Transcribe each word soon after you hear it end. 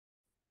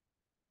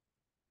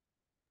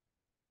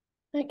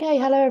Okay,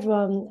 hello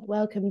everyone.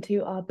 Welcome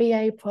to our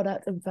BA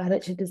Product and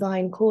Furniture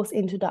Design course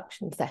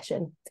introduction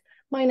session.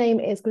 My name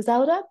is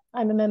Griselda.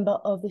 I'm a member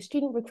of the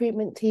Student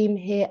Recruitment Team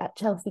here at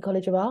Chelsea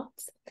College of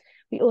Arts.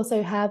 We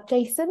also have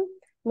Jason and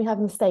we have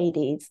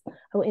Mercedes.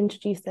 I will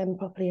introduce them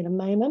properly in a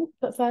moment.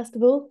 But first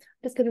of all,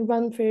 I'm just going to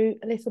run through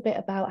a little bit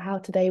about how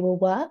today will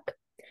work.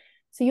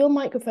 So your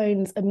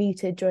microphones are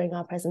muted during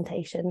our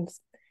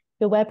presentations.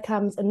 Your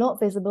webcams are not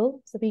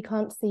visible, so we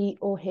can't see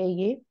or hear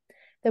you.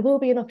 There will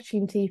be an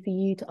opportunity for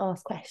you to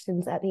ask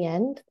questions at the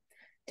end.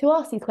 To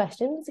ask these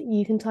questions,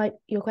 you can type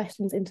your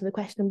questions into the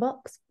question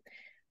box.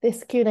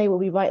 This Q&A will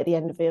be right at the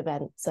end of the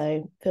event,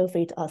 so feel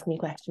free to ask me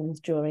questions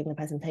during the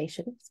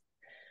presentations.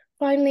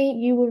 Finally,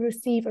 you will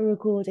receive a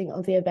recording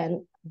of the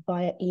event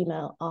via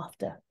email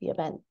after the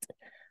event.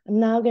 I'm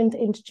now going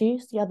to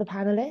introduce the other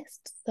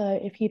panelists. So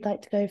if you'd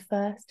like to go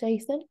first,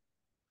 Jason.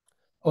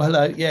 Oh,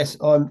 hello. Yes,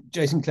 I'm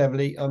Jason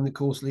Cleverly. I'm the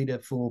course leader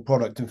for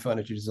product and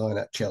furniture design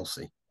at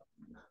Chelsea.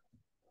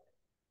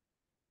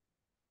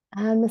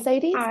 And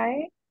Mercedes.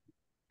 Hi,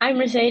 I'm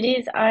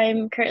Mercedes.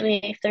 I'm currently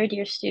a third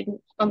year student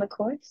on the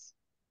course.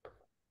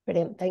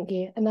 Brilliant, thank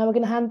you. And now we're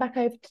going to hand back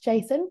over to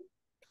Jason,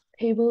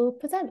 who will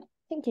present.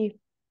 Thank you.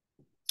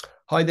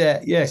 Hi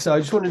there. Yeah, so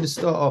I just wanted to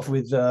start off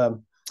with a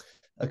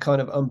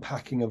kind of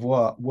unpacking of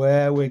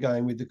where we're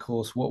going with the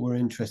course, what we're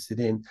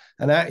interested in,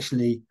 and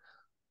actually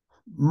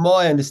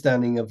my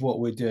understanding of what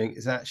we're doing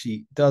is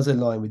actually does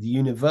align with the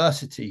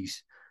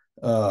university's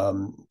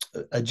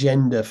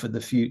agenda for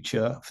the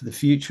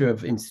future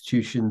of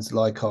institutions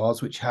like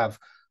ours, which have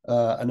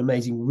an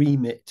amazing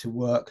remit to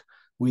work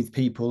with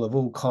people of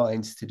all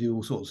kinds to do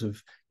all sorts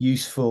of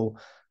useful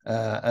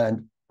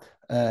and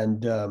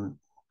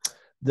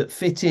that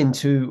fit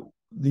into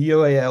the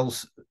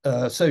UAL's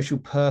social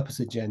purpose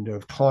agenda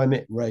of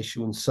climate,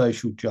 racial, and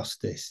social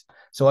justice.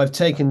 So I've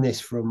taken this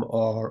from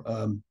our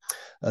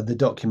the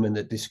document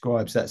that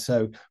describes that.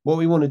 So what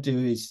we want to do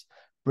is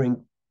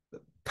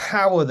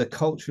power the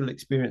cultural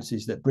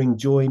experiences that bring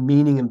joy,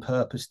 meaning, and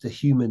purpose to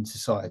human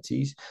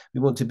societies. We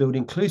want to build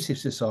inclusive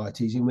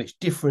societies in which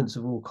difference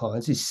of all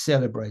kinds is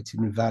celebrated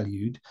and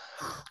valued.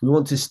 We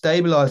want to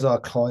stabilize our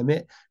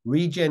climate,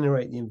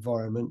 regenerate the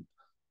environment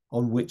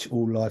on which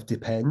all life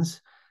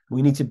depends.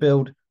 We need to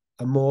build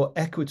a more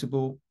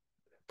equitable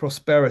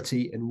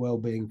prosperity and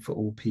well-being for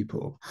all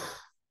people.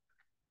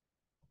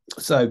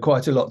 So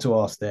quite a lot to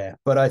ask there,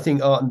 but I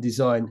think art and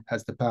design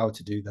has the power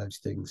to do those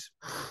things.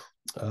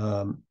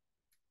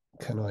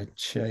 Can I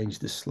change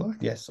the slide?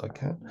 Yes, I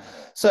can.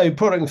 So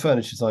product and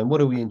furniture design,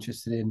 what are we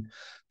interested in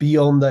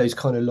beyond those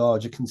kind of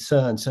larger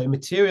concerns? So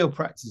material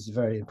practice is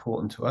very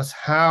important to us.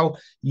 How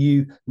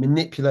you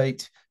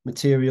manipulate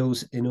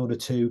materials in order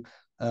to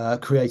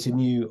create a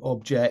new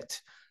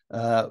object.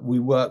 We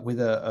work with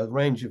a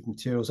range of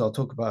materials. I'll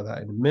talk about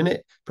that in a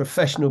minute.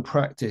 Professional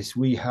practice,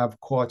 we have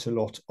quite a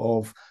lot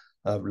of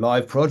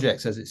live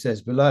projects, as it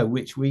says below,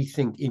 which we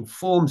think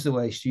informs the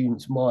way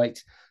students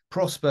might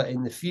prosper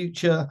in the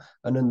future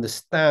and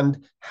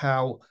understand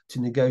how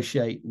to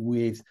negotiate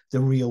with the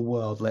real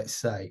world, let's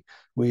say.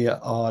 We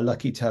are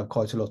lucky to have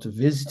quite a lot of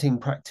visiting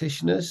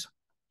practitioners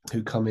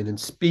who come in and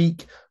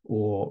speak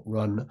or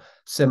run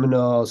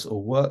seminars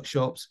or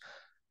workshops.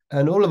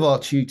 And all of our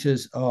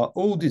tutors are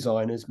all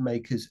designers,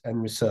 makers, and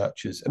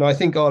researchers. And I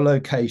think our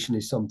location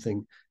is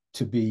something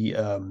to be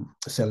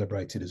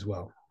celebrated as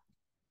well.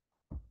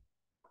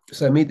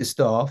 So meet the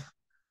staff.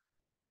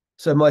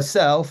 So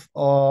myself,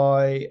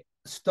 I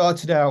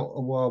started out a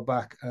while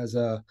back as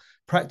a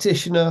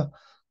practitioner.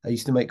 I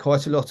used to make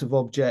quite a lot of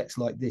objects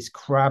like this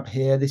crab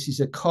here. This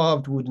is a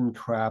carved wooden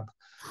crab.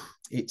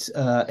 It's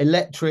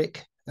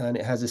electric and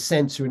it has a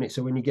sensor in it.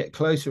 So when you get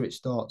closer, it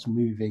starts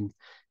moving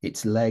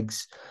its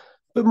legs.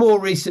 But more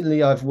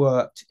recently, I've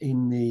worked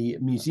in the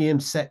museum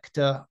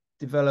sector,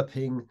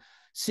 developing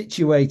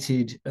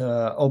situated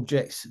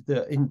objects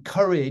that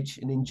encourage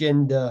and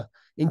engender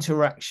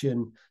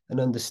interaction and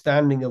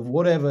understanding of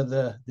whatever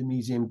the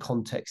museum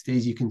context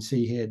is. You can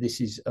see here, this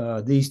is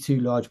these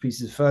two large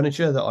pieces of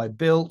furniture that I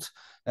built,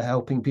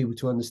 helping people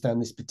to understand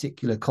this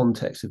particular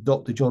context of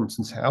Dr.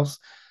 Johnson's house,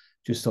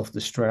 just off the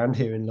Strand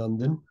here in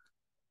London.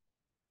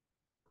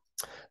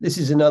 This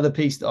is another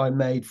piece that I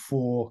made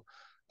for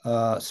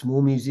a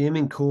small museum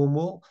in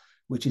Cornwall,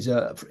 which is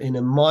in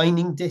a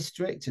mining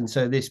district. And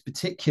so this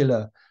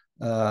particular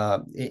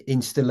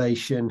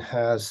installation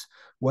has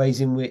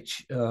ways in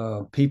which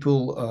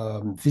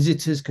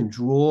visitors can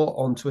draw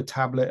onto a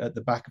tablet at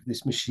the back of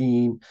this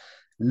machine,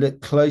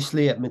 look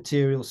closely at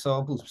mineral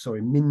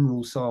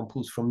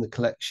samples from the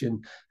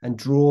collection and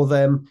draw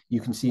them.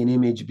 You can see an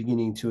image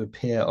beginning to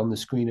appear on the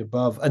screen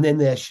above, and then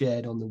they're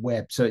shared on the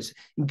web. So it's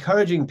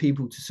encouraging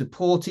people to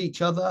support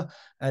each other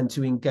and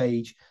to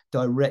engage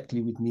directly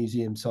with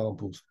museum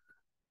samples.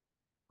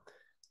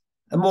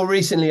 And more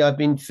recently, I've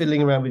been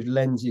fiddling around with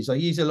lenses. I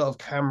use a lot of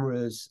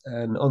cameras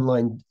and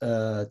online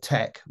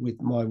tech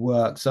with my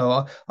work.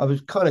 So I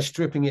was kind of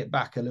stripping it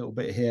back a little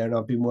bit here, and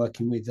I've been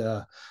working with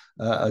a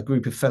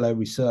group of fellow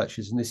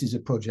researchers. And this is a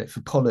project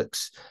for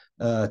Pollock's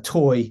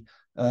toy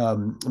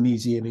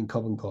museum in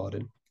Covent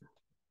Garden.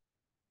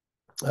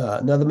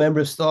 Another member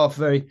of staff,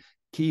 very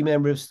key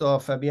member of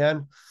staff,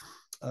 Fabienne.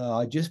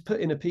 I just put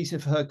in a piece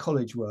of her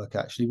college work,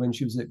 actually, when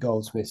she was at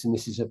Goldsmiths, and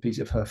this is a piece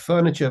of her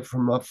furniture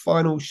from our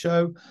final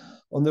show.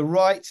 On the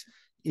right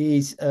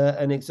is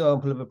an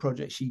example of a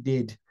project she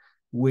did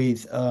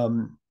with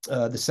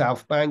the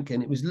South Bank,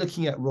 and it was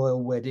looking at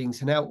royal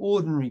weddings and how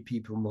ordinary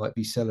people might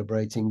be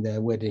celebrating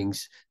their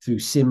weddings through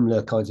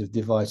similar kinds of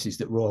devices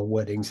that royal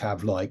weddings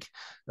have, like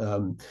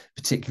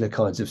particular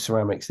kinds of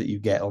ceramics that you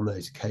get on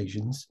those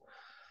occasions.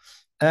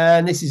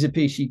 And this is a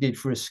piece she did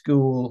for a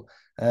school,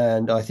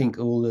 and I think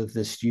all of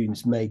the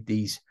students made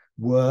these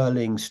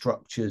whirling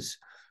structures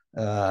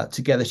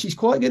together. She's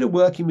quite good at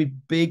working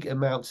with big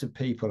amounts of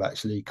people,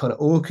 actually, kind of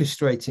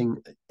orchestrating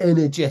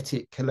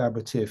energetic,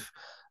 collaborative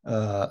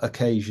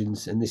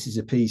occasions. And this is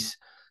a piece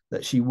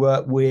that she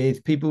worked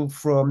with people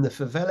from the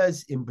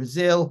favelas in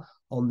Brazil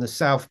on the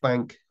South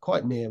Bank,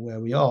 quite near where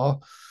we are,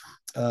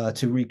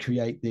 to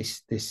recreate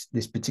this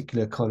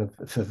particular kind of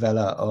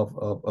favela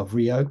of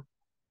Rio.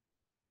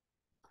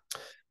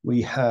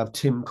 We have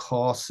Tim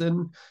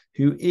Carson,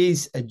 who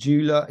is a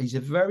jeweler. He's a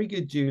very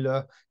good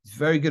jeweler. He's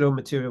very good on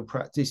material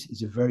practice.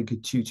 He's a very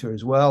good tutor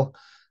as well.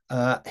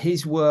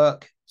 His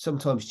work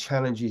sometimes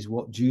challenges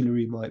what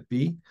jewellery might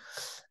be.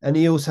 And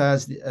he also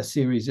has a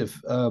series of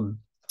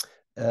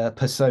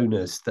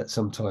personas that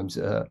sometimes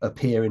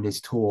appear in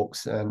his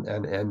talks,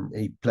 and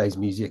he plays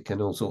music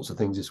and all sorts of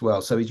things as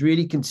well. So he's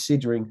really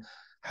considering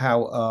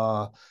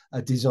how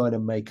a designer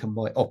maker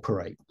might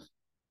operate.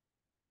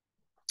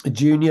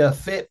 Junior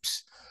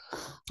Phipps,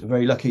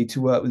 very lucky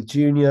to work with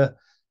Junior.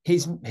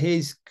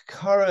 His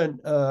current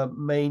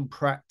main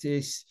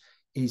practice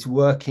is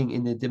working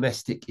in the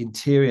domestic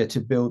interior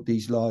to build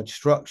these large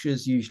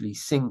structures, usually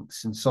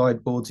sinks and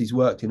sideboards. He's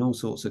worked in all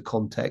sorts of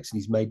contexts, and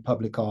he's made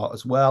public art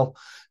as well.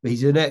 But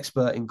he's an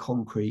expert in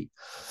concrete.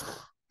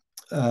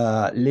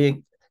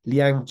 Liang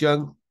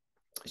Zheng,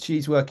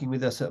 she's working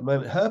with us at the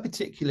moment. Her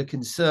particular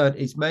concern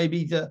is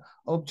maybe the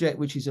object,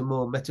 which is a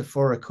more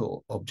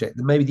metaphorical object,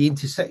 maybe the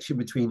intersection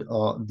between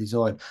art and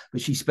design.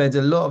 But she spends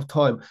a lot of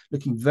time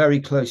looking very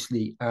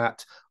closely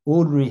at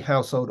ordinary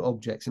household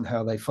objects and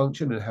how they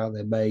function and how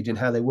they're made and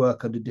how they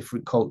work under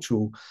different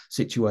cultural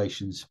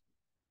situations.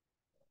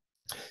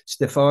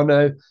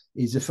 Stefano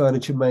is a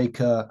furniture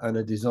maker and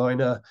a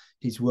designer.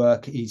 His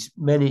work is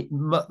many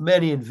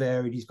and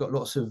varied. He's got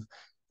lots of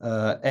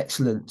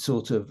excellent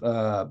sort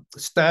of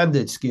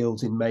standard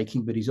skills in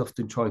making, but he's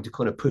often trying to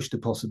kind of push the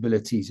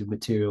possibilities of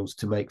materials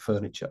to make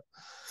furniture.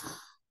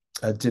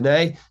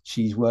 Danae,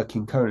 she's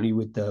working currently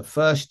with the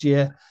first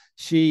year.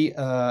 She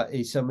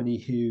is somebody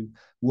who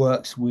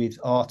works with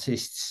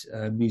artists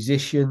and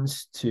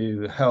musicians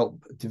to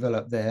help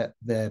develop their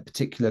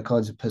particular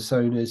kinds of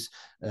personas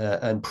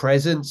and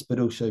presence, but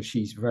also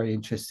she's very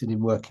interested in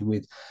working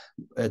with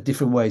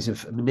different ways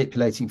of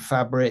manipulating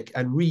fabric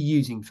and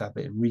reusing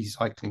fabric and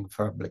recycling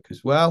fabric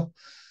as well.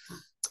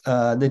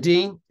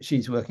 Nadine,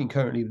 she's working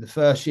currently with the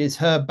first years.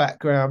 Her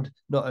background,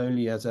 not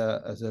only as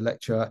a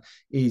lecturer,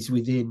 is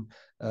within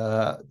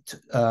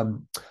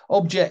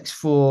objects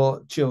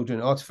for children,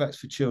 artifacts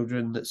for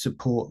children that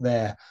support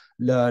their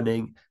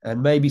learning,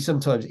 and maybe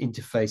sometimes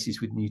interfaces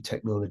with new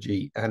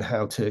technology and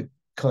how to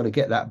kind of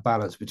get that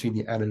balance between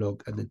the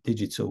analog and the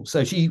digital.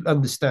 So she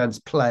understands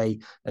play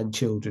and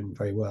children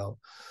very well.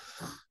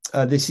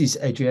 This is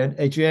Adrienne.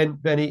 Adrienne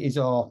Benny is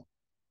our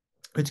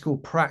critical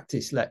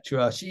practice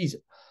lecturer. She's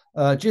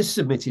just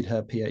submitted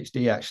her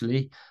PhD,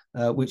 actually,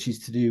 which is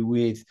to do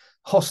with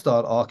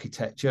hostile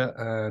architecture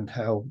and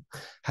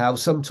how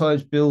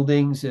sometimes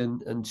buildings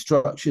and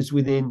structures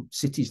within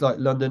cities like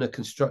London are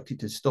constructed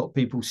to stop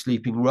people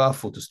sleeping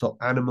rough, or to stop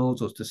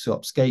animals, or to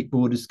stop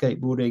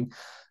skateboarding.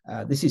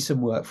 This is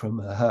some work from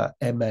her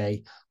MA,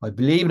 I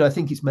believe, and I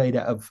think it's made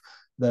out of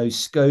those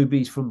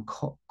scobies from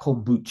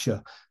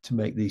kombucha to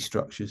make these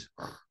structures.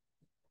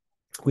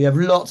 We have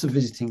lots of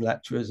visiting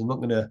lecturers. I'm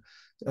not going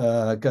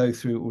to go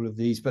through all of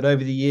these, but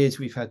over the years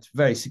we've had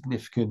very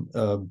significant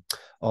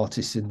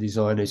artists and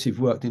designers who've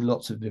worked in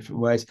lots of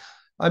different ways.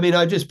 I mean,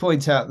 I just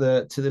point out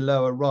that to the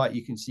lower right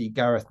you can see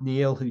Gareth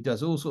Neal, who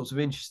does all sorts of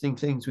interesting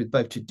things with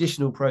both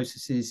traditional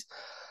processes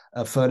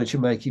of furniture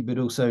making, but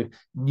also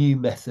new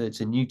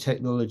methods and new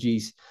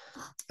technologies.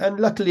 And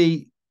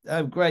luckily,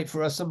 great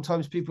for us,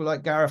 sometimes people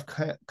like Gareth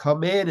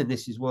come in, and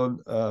this is one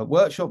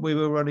workshop we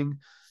were running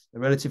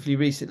relatively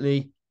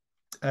recently,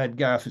 and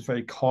Gareth was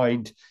very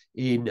kind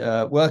in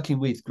working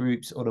with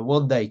groups on a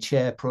one-day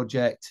chair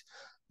project.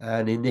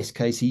 And in this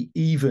case, he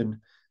even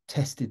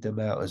tested them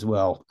out as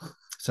well.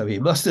 So he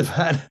must have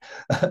had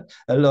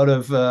a lot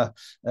of,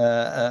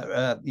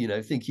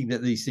 thinking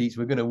that these seats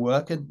were going to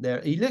work. And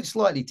there, he looked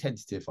slightly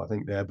tentative, I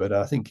think, there, but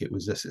I think it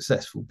was a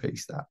successful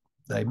piece that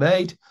they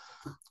made.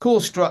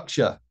 Course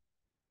structure.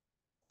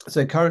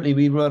 So currently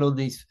we run on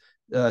these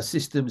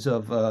systems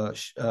of a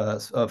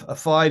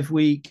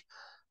 5-week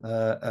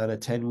and a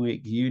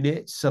 10-week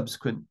unit,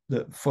 subsequent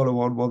that follow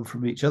on one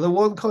from each other.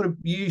 One kind of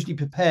usually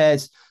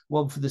prepares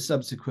one for the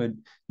subsequent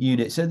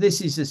unit. So this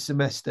is a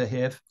semester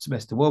here.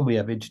 Semester one, we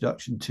have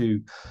introduction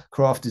to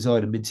craft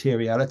design and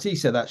materiality.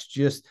 So that's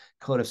just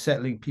kind of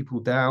settling people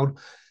down,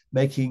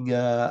 making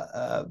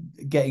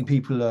getting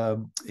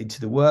people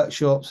into the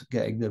workshops,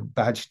 getting them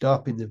badged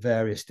up in the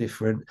various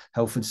different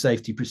health and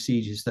safety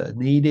procedures that are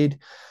needed.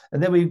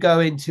 And then we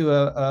go into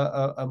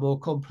a more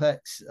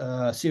complex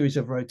series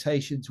of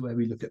rotations where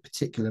we look at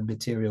particular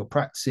material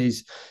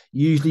practices,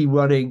 usually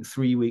running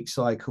 3-week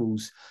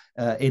cycles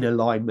in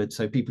alignment.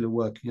 So people are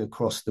working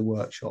across the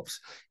workshops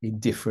in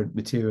different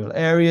material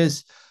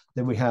areas.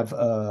 Then we have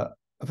a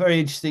very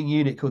interesting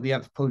unit called the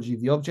anthropology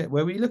of the object,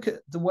 where we look at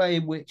the way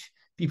in which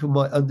people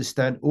might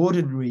understand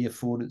ordinary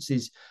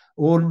affordances,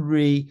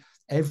 ordinary,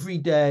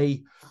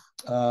 everyday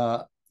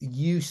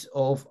use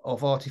of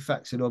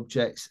artifacts and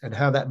objects, and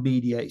how that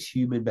mediates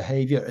human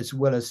behavior, as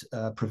well as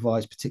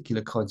provides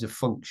particular kinds of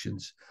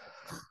functions.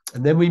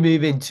 And then we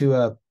move into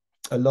a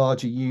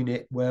larger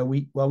unit where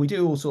we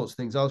do all sorts of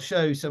things. I'll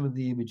show some of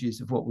the images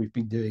of what we've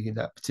been doing in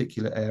that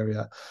particular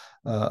area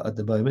at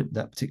the moment,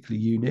 that particular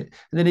unit.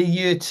 And then in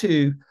year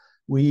 2,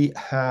 we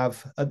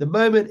have, at the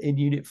moment in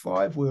unit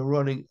 5, we're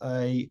running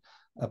a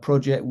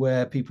project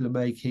where people are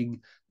making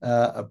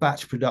a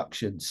batch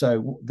production.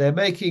 So they're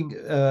making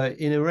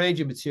in a range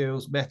of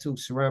materials, metal,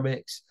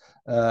 ceramics,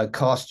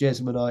 cast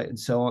jesmonite, and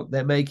so on.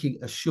 They're making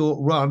a short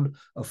run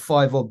of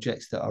 5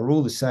 objects that are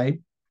all the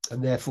same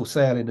and therefore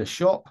sale in a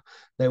shop.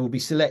 They will be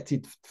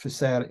selected for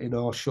sale in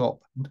our shop,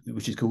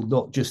 which is called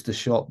Not Just a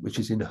Shop, which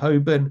is in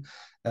Holborn.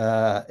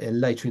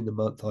 Later in the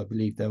month, I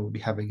believe they will be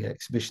having an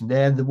exhibition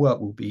there, and the work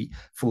will be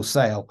for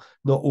sale.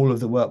 Not all of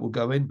the work will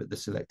go in, but the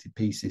selected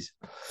pieces.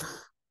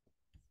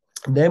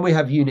 And then we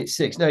have Unit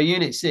 6. Now,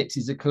 Unit 6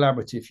 is a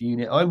collaborative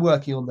unit. I'm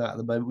working on that at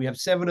the moment. We have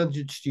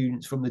 700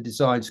 students from the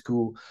design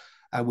school,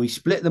 and we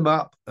split them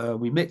up.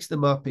 We mix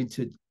them up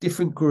into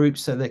different groups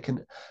so they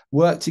can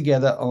work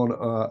together on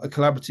a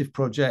collaborative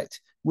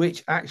project,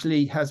 which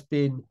actually has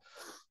been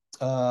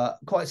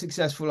quite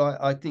successful,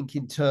 I think,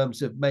 in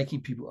terms of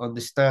making people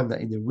understand that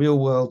in the real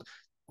world,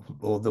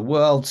 or the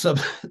world,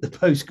 the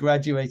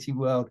post-graduating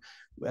world,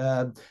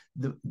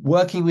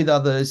 working with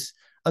others,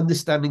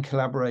 understanding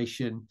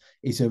collaboration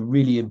is a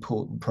really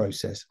important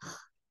process.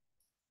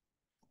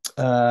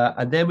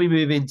 And then we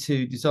move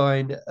into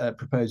design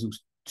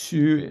proposals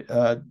 2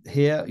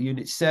 here,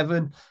 Unit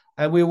 7.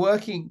 And we're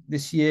working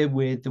this year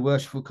with the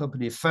Worshipful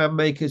Company of Fan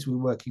Makers. We're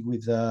working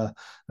with a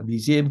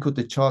museum called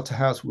the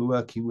Charterhouse. We're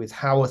working with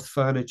Howarth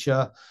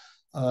Furniture.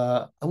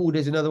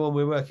 There's another one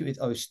we're working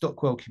with,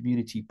 Stockwell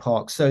Community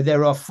Park. So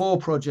there are 4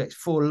 projects,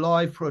 4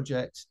 live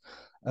projects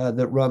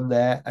that run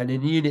there. And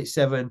in Unit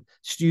 7,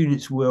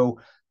 students will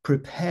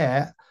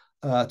prepare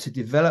to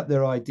develop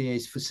their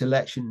ideas for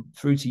selection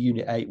through to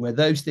Unit 8, where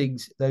those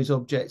things, those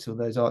objects or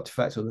those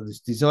artifacts or those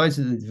designs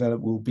that they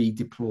develop will be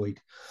deployed.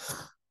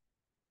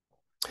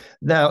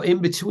 Now, in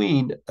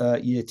between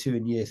year 2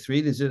 and year 3,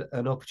 there's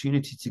an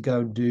opportunity to go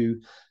and do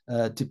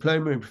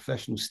diploma in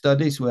professional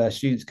studies, where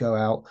students go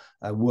out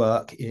and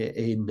work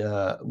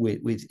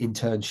with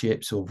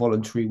internships or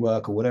voluntary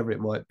work or whatever it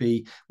might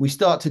be. We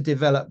start to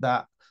develop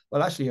that.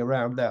 Well, actually,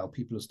 around now,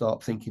 people will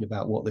start thinking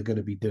about what they're going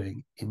to be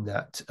doing in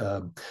that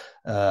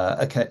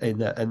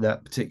in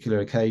that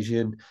particular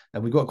occasion.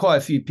 And we've got quite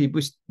a few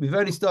people. We've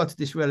only started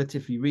this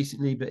relatively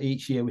recently, but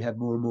each year we have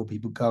more and more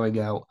people going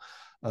out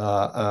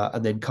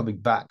and then coming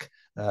back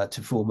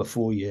to form a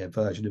 4-year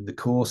version of the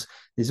course.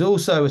 There's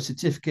also a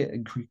certificate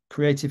in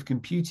creative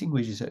computing,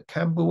 which is at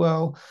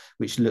Camberwell,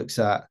 which looks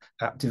at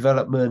app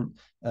development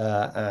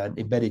and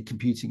embedded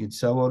computing and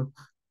so on.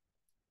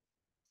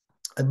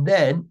 And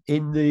then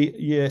in the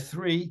year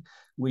 3,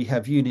 we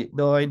have Unit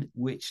 9,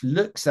 which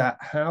looks at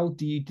how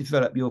do you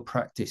develop your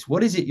practice?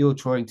 What is it you're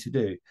trying to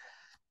do?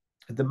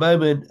 At the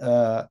moment,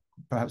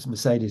 perhaps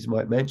Mercedes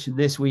might mention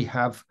this, we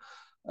have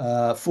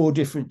 4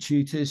 different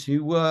tutors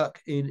who work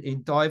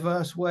in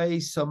diverse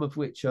ways, some of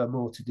which are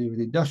more to do with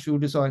industrial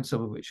design,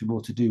 some of which are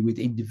more to do with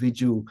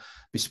individual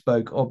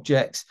bespoke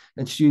objects,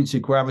 and students are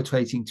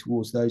gravitating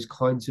towards those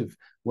kinds of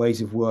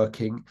ways of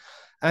working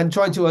and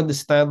trying to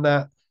understand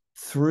that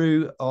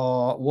through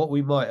what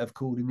we might have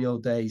called in the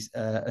old days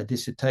a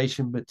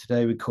dissertation, but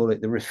today we call it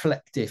the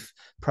reflective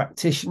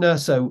practitioner.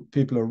 So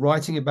people are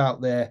writing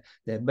about their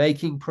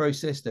making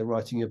process, they're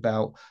writing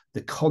about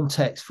the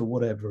context for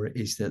whatever it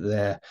is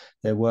that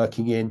they're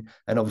working in,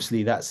 and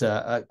obviously that's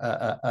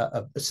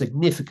a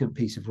significant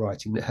piece of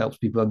writing that helps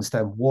people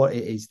understand what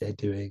it is they're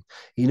doing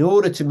in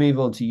order to move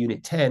on to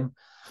Unit 10,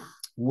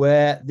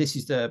 where this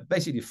is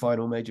basically the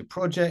final major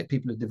project.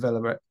 People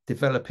are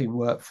developing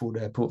work for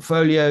their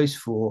portfolios,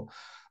 for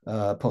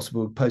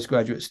possible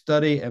postgraduate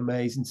study,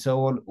 MAs and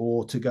so on,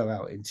 or to go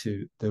out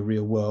into the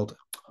real world.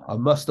 I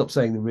must stop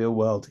saying the real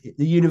world.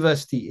 The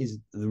university is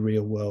the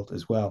real world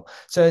as well.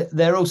 So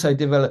they're also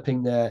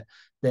developing their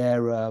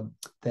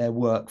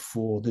work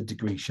for the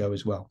degree show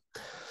as well.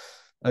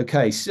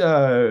 Okay,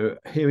 so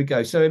here we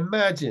go. So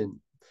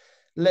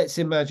let's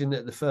imagine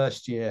that the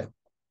first year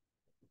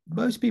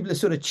most people are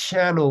sort of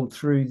channeled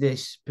through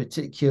this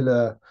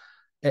particular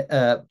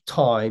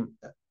time.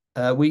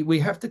 We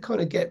have to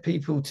kind of get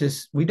people to,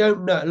 we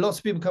don't know, lots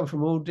of people come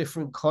from all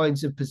different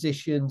kinds of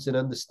positions and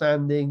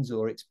understandings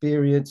or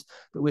experience,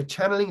 but we're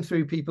channeling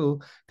through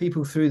people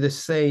through the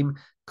same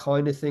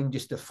kind of thing,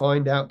 just to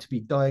find out, to be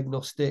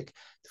diagnostic,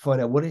 to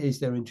find out what it is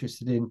they're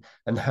interested in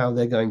and how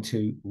they're going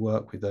to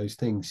work with those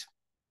things.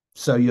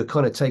 So you're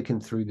kind of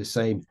taken through the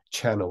same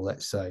channel,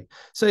 let's say.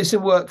 So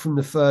some work from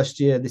the first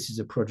year. This is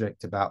a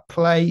project about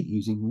play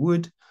using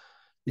wood.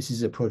 This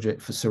is a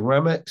project for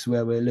ceramics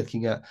where we're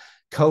looking at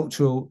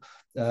cultural,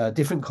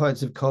 different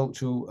kinds of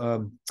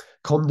cultural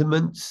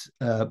condiments.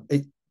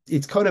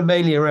 It's kind of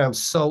mainly around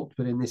salt,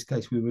 but in this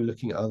case, we were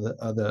looking at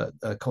other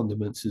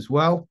condiments as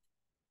well.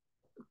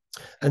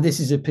 And this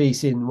is a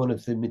piece in one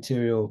of the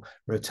material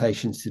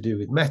rotations to do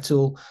with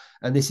metal.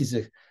 And this is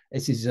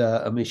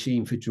a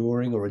machine for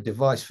drawing, or a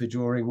device for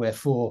drawing, where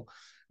four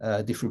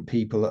different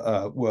people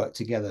work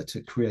together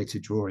to create a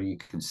drawing. You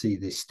can see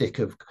this stick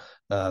of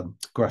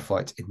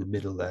graphite in the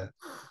middle there.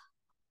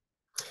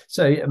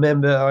 So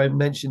remember, I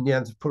mentioned the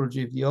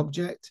anthropology of the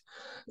object.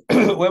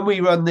 When we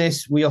run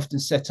this, we often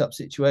set up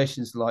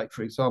situations like,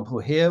 for example,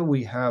 here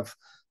we have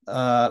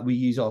we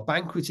use our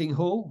banqueting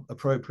hall,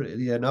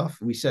 appropriately enough.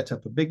 We set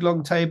up a big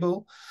long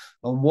table.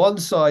 On one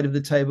side of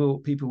the table,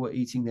 people were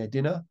eating their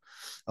dinner.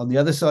 On the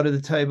other side of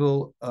the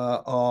table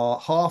are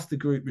half the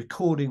group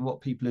recording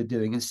what people are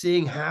doing and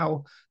seeing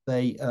how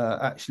they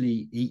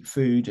actually eat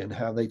food and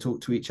how they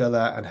talk to each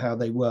other and how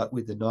they work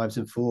with the knives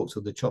and forks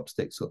or the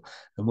chopsticks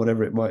and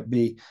whatever it might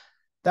be.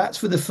 That's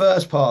for the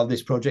first part of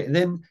this project. And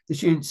then the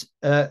students,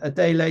 a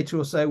day later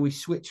or so, we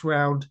switch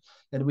round,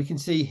 and we can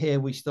see here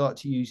we start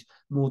to use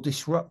more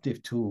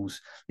disruptive tools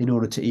in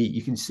order to eat.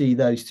 You can see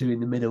those two in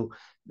the middle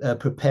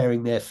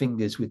preparing their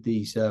fingers with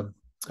these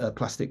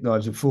plastic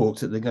knives and forks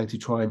that they're going to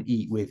try and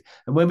eat with.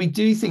 And when we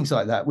do things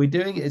like that, we're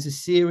doing it as a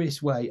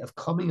serious way of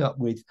coming up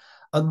with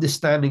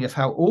understanding of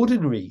how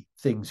ordinary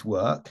things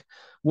work,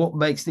 what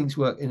makes things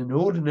work in an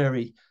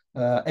ordinary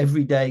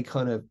everyday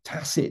kind of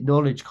tacit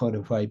knowledge kind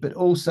of way, but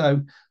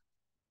also,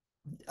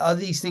 are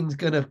these things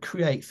going to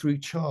create through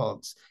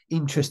chance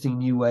interesting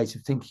new ways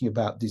of thinking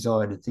about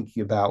design and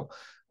thinking about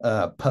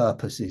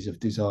purposes of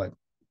design?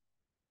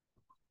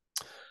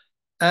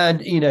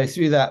 And, you know,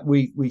 through that,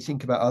 we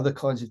think about other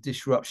kinds of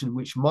disruption,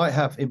 which might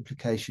have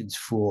implications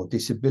for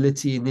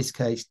disability. In this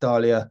case,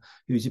 Dahlia,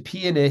 who's a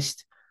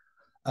pianist,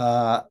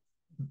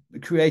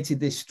 created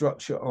this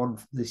structure on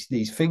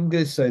these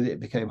fingers so that it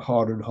became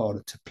harder and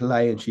harder to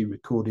play, and she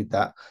recorded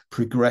that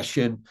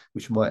progression,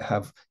 which might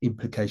have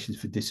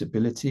implications for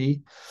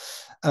disability.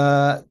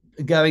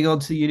 Going on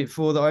to Unit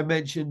 4 that I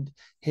mentioned,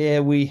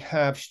 here we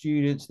have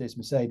students, there's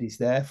Mercedes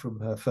there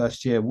from her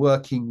first year,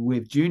 working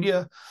with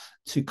Junior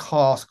to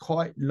cast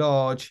quite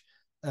large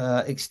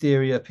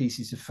exterior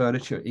pieces of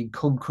furniture in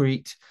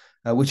concrete,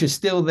 which are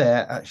still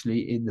there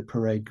actually in the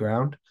parade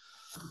ground.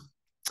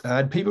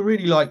 And people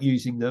really like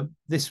using them.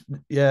 This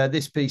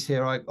piece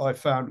here, I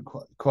found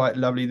quite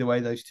lovely, the way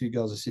those two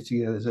girls are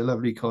sitting there. There's a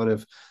lovely kind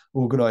of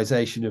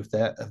organization of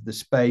the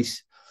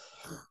space.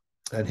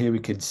 And here we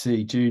can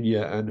see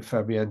Junior and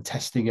Fabienne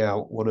testing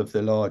out one of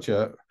the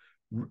larger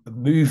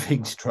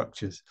moving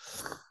structures.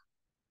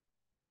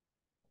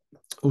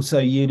 Also,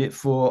 Unit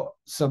 4,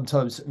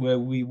 sometimes where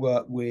we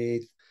work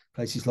with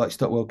places like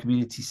Stockwell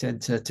Community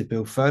Centre to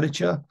build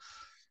furniture.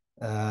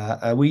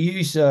 And we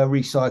use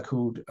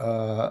recycled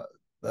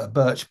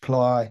birch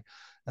ply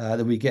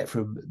that we get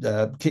from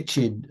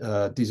kitchen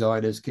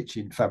designers,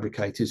 kitchen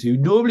fabricators, who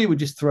normally would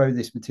just throw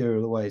this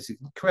material away. It's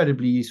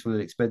incredibly useful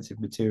and expensive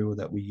material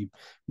that we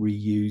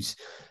reuse.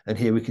 And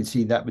here we can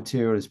see that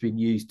material has been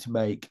used to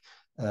make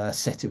a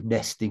set of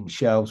nesting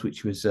shelves,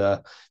 which was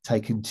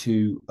taken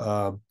to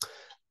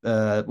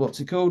what's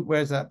it called?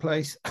 Where's that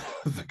place?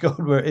 I've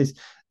forgotten where it is.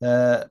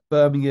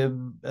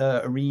 Birmingham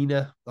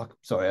Arena.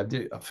 Sorry,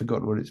 I've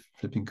forgotten what it's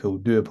flipping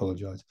called. Do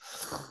apologise.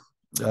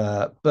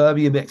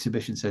 Birmingham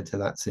Exhibition Centre,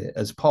 that's it,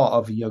 as part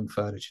of a Young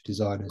Furniture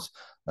Designers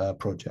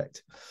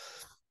project.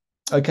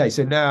 Okay,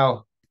 so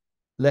now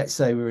let's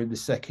say we're in the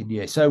second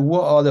year. So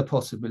what are the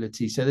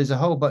possibilities? So there's a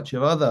whole bunch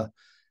of other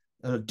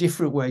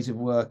different ways of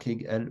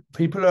working, and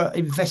people are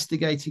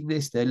investigating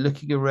this. They're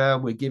looking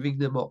around, we're giving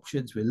them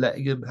options, we're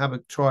letting them have a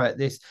try at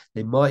this.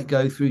 They might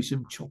go through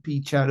some choppy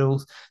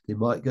channels, they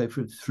might go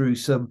through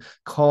some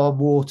calm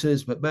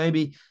waters, but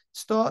maybe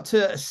start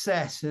to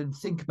assess and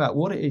think about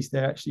what it is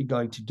they're actually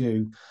going to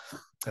do.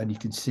 And you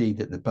can see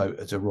that the boat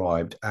has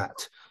arrived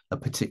at a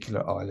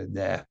particular island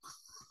there.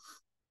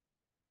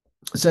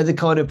 So the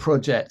kind of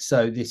project,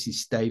 so this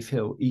is Stave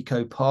Hill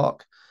Eco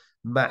Park.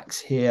 Max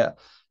here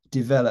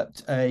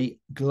developed a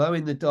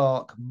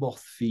glow-in-the-dark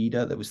moth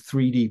feeder that was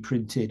 3D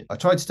printed. I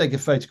tried to take a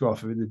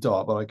photograph of it in the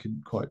dark, but I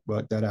couldn't quite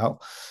work that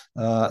out.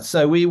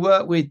 So we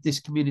work with this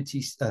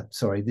community,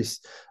 this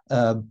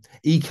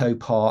eco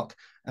park,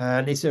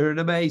 and it's an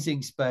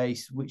amazing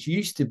space, which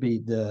used to be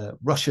the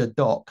Russia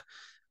dock,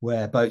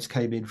 where boats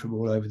came in from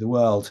all over the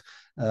world.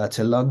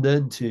 to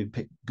London to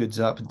pick goods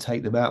up and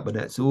take them out, but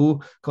that's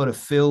all kind of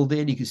filled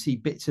in. You can see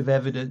bits of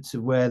evidence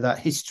of where that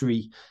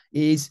history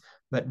is.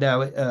 But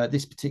now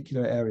this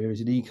particular area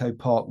is an eco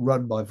park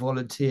run by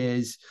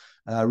volunteers,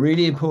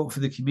 really important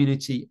for the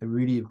community and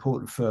really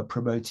important for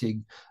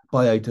promoting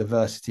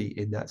biodiversity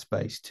in that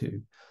space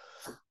too.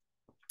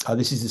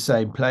 This is the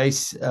same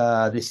place.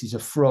 This is a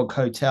frog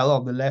hotel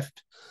on the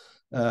left.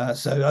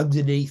 So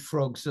underneath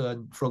frogs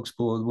and frog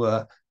spawn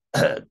were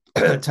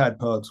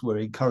tadpoles were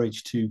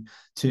encouraged to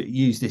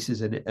use this as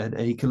an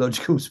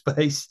ecological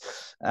space.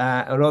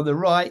 And on the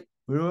right,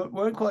 we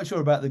weren't quite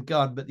sure about the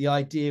gun, but the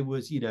idea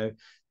was,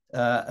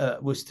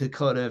 was to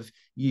kind of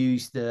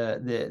use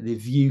the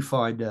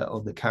viewfinder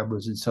on the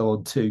cameras and so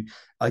on to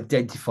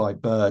identify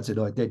birds and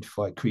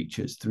identify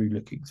creatures through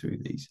looking through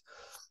these.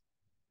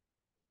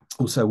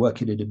 Also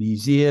working in a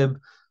museum,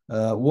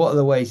 what are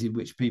the ways in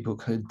which people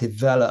can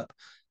develop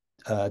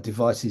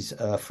devices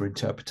for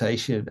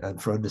interpretation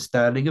and for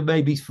understanding, and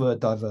maybe for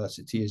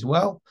diversity as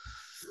well.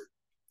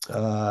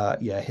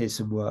 Here's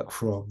some work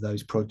from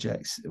those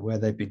projects where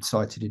they've been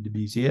cited in the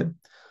museum.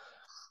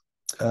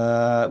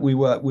 We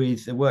work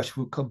with the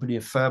Worshipful Company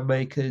of Fan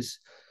Makers.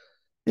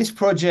 This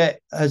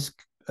project has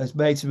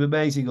made some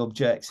amazing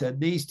objects, and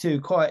these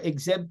two quite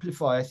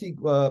exemplify, I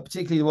think,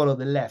 particularly the one on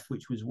the left,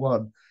 which was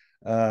won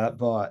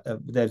but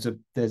there's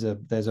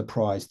a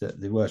prize that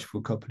the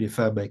Worshipful Company of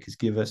Fan Makers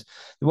give us.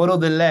 The one on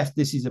the left,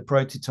 this is a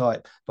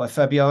prototype by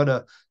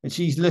Fabiana, and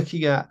she's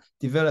looking at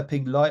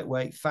developing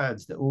lightweight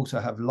fans that also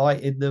have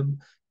light in them.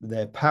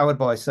 They're powered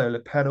by solar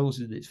panels,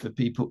 and it's for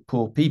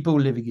poor people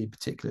living in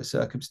particular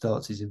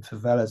circumstances in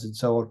favelas and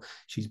so on.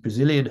 She's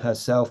Brazilian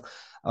herself.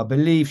 I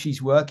believe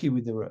she's working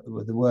with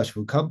the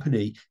Worshipful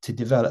Company to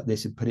develop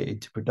this and put it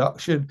into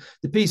production.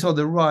 The piece on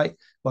the right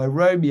by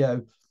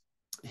Romeo,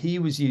 he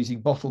was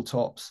using bottle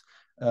tops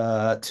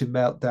to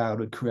melt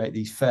down and create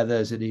these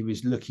feathers, and he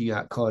was looking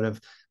at kind of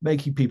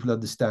making people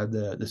understand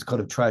this kind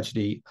of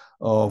tragedy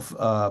of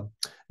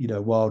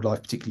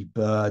wildlife, particularly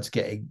birds,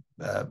 getting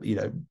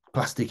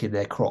plastic in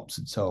their crops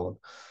and so on.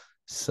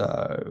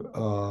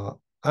 So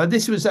and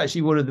this was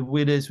actually one of the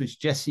winners, was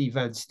Jesse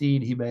Van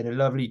Steen. He made a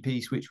lovely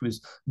piece which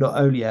was not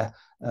only a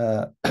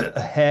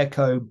hair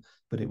comb,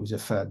 but it was a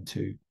fan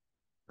too.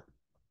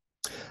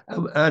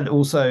 And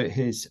also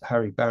here's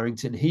Harry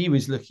Barrington. He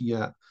was looking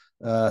at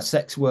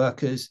sex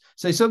workers.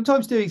 So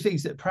sometimes doing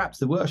things that perhaps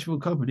the Worshipful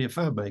Company of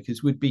Fan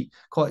Makers would be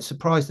quite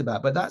surprised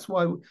about. But that's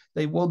why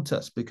they want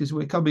us, because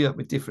we're coming up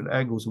with different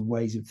angles and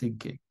ways of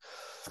thinking.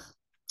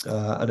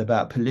 And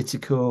about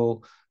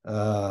political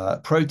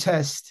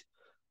protest.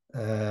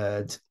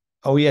 And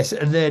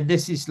and then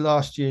this is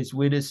last year's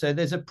winners. So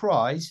there's a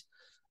prize,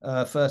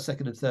 first,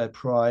 second, and third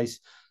prize.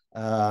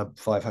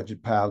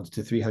 £500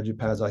 to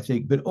 £300, I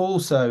think, but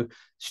also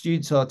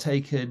students are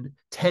taken.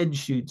 10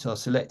 students are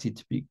selected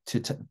to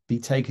be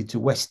taken to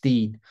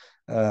Westdean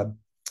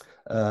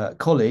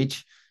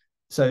College.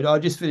 So I'll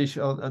just finish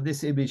on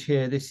this image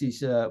here. This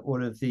is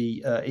one of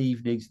the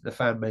evenings the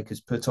fan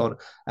makers put on,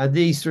 and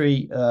these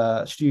three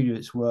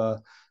students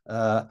were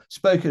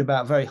spoken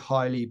about very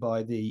highly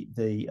by the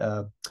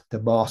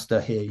master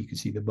here. You can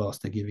see the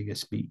master giving a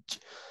speech.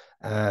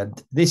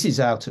 And this is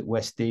out at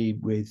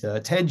Westdean with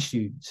 10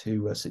 students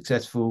who were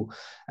successful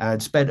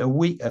and spent a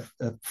week of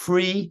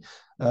free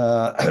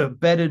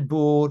bed and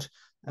board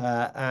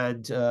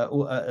and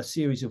a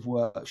series of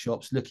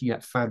workshops looking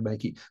at fan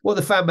making. What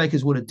the fan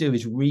makers want to do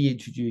is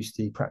reintroduce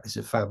the practice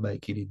of fan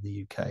making in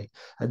the UK,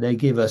 and they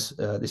give us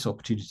this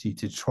opportunity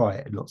to try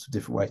it in lots of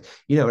different ways.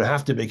 You don't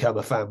have to become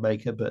a fan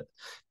maker, but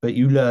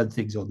you learn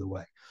things on the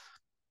way.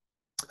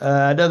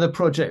 Another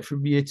project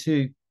from year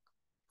 2.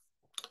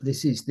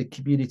 This is the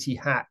community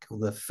hack, or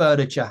the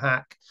furniture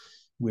hack,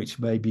 which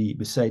maybe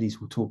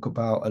Mercedes will talk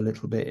about a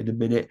little bit in a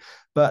minute.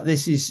 But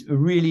this is a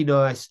really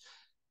nice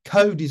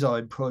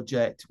co-design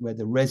project where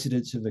the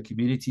residents of a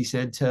community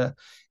centre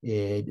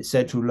in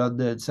central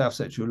London, south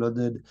central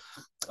London,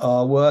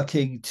 are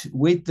working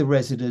with the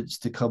residents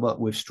to come up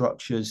with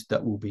structures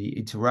that will be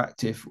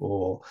interactive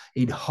or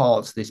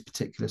enhance this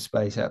particular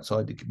space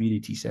outside the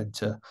community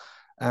centre.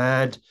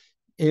 And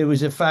it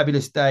was a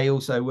fabulous day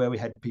also where we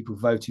had people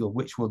voting on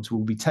which ones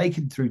will be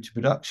taken through to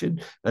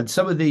production. And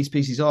some of these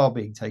pieces are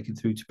being taken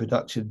through to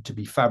production to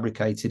be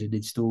fabricated and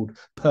installed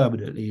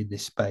permanently in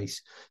this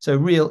space. So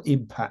real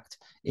impact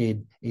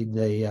in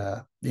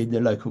the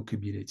local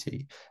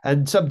community.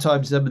 And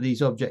sometimes some of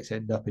these objects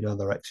end up in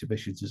other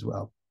exhibitions as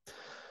well.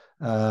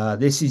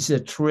 This is a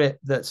trip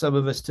that some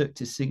of us took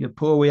to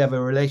Singapore. We have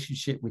a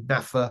relationship with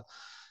NAFA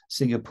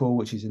Singapore,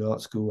 which is an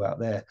art school out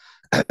there.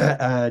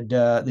 And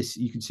this,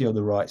 you can see on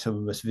the right, some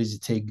of us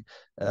visiting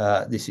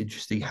this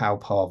interesting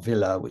Haupar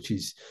Villa, which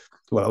is,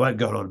 well, I won't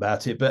go on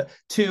about it, but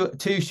two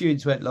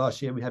students went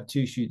last year. We have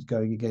 2 students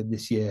going again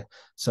this year,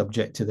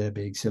 subject to their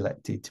being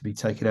selected to be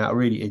taken out. A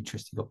really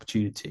interesting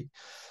opportunity.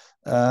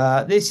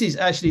 This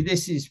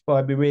is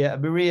by Maria.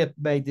 Maria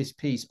made this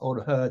piece on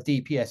her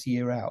DPS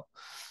year out.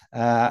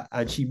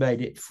 and she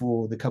made it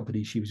for the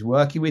company she was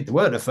working with. They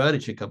weren't a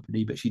furniture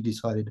company, but she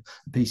decided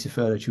a piece of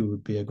furniture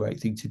would be a great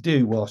thing to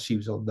do while she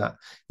was on that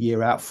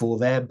year out for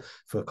them,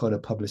 for kind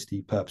of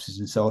publicity purposes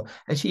and so on.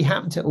 And she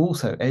happened to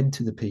also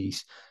enter the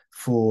piece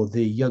for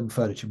the Young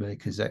Furniture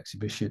Makers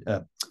exhibition,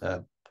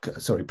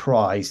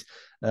 prize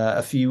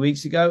a few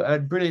weeks ago,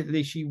 and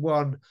brilliantly she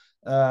won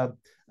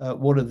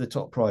one of the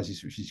top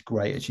prizes, which is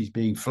great, and she's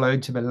being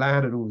flown to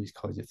Milan and all these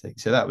kinds of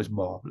things. So that was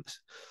marvelous.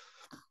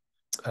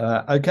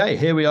 Okay,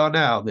 here we are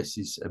now. This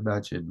is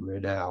Imagine. We're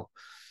now.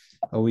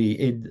 Are we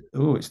in?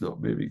 Oh, it's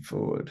not moving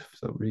forward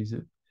for some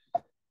reason.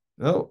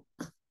 Oh,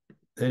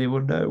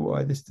 anyone know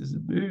why this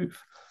doesn't move?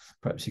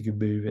 Perhaps you can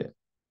move it.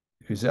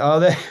 Because are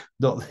they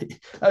not?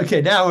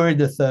 Okay, now we're in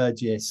the third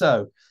year.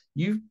 So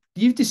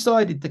you've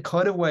decided the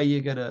kind of way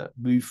you're going to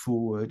move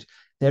forward.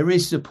 There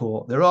is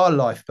support. There are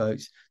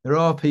lifeboats. There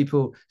are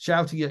people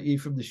shouting at you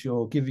from the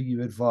shore, giving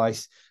you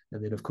advice,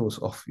 and then of course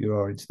off you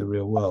are into the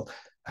real world.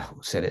 I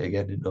said it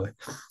again, didn't I?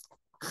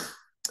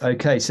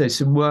 Okay, so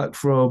some work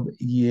from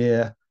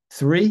year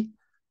 3.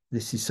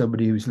 This is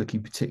somebody who's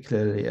looking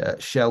particularly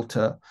at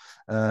shelter,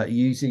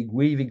 using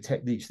weaving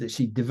techniques that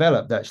she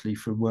developed actually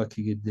from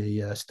working in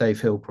the Stave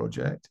Hill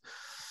project.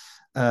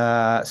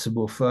 Some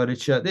more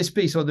furniture. This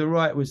piece on the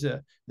right was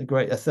a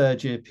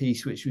third year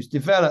piece, which was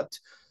developed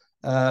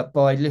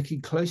by looking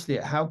closely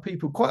at how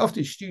people, quite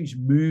often students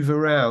move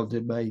around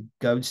and may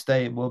go and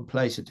stay in one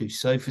place or do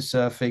sofa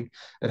surfing,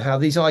 and how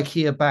these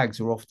IKEA bags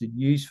are often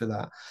used for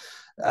that.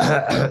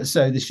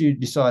 So the student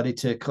decided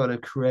to kind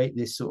of create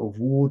this sort of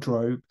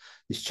wardrobe,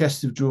 this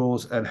chest of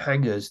drawers and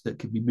hangers that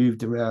can be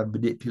moved around,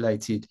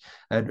 manipulated,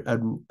 and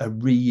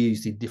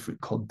reused in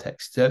different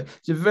contexts. So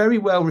it's a very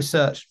well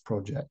researched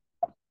project.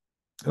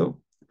 Oh,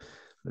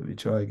 let me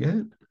try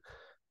again.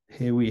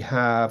 Here we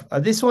have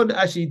this one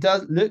actually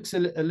looks a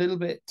little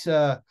bit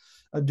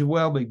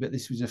underwhelming, but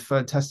this was a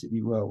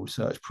fantastically well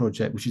researched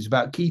project, which is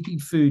about keeping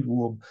food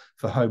warm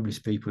for homeless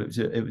people.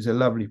 It was a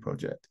lovely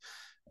project.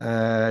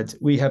 And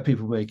we have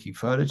people making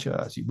furniture,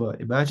 as you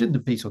might imagine. The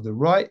piece on the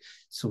right,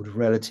 sort of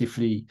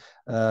relatively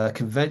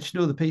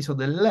conventional. The piece on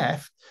the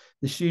left,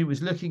 the student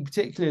was looking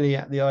particularly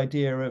at the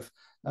idea of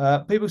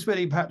people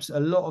spending perhaps a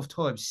lot of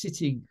time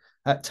sitting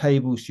at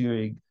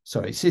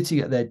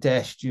their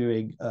desk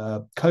during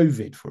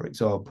COVID, for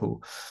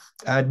example,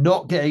 and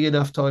not getting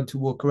enough time to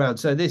walk around.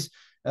 So this,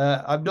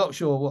 I'm not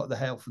sure what the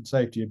health and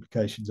safety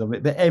implications of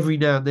it, but every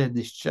now and then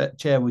this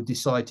chair would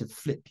decide to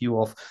flip you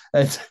off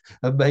and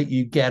make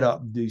you get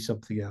up and do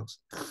something else.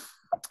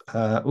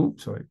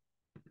 Sorry.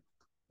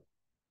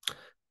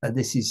 And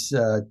this is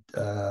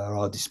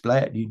our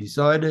display at New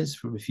Designers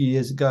from a few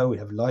years ago. We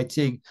have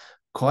lighting,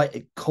 quite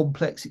a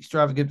complex,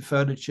 extravagant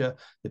furniture.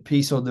 The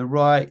piece on the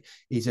right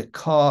is a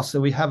cast. So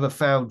we have a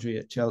foundry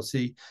at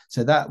Chelsea.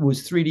 So that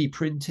was 3D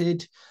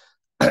printed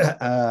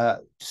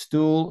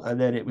stool, and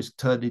then it was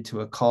turned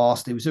into a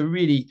cast. It was a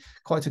really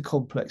quite a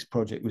complex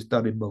project. It was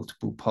done in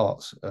multiple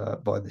parts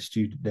by the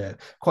student there.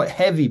 Quite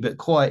heavy, but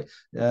quite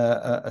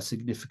a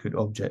significant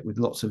object with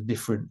lots of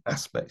different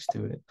aspects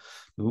to it.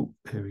 Oh,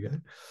 here we go.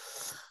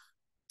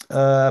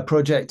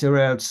 Project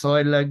around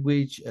sign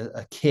language,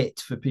 a kit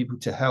for people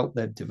to help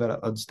them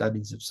develop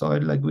understandings of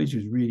sign language.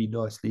 It was really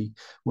nicely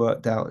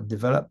worked out and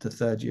developed, a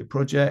third year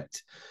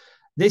project.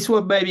 This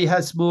one maybe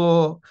has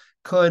more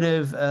kind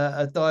of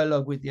a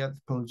dialogue with the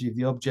anthropology of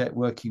the object,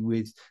 working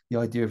with the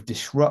idea of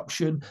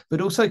disruption,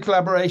 but also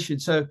collaboration.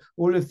 So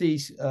all of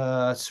these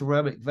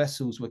ceramic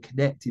vessels were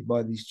connected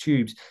by these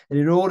tubes, and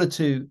in order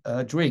to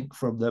drink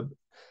from them,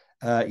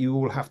 you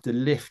all have to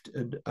lift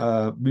and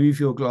move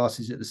your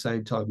glasses at the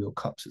same time, your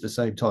cups at the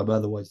same time.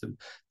 Otherwise,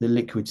 the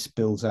liquid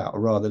spills out. A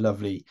rather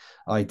lovely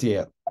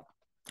idea.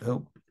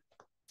 Oh,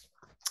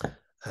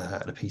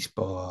 and a piece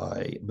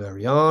by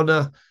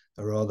Mariana,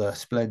 a rather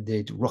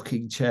splendid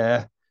rocking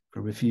chair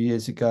from a few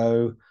years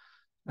ago.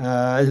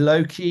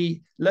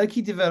 Loki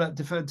developed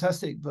a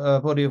fantastic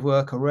body of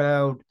work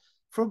around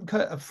from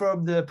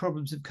the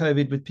problems of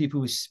COVID with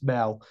people with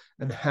smell,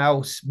 and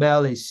how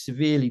smell is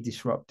severely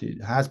disrupted,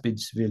 has been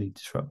severely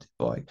disrupted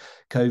by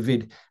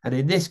COVID. And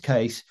in this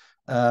case,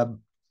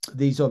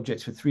 these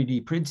objects were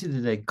 3D printed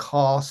and then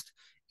cast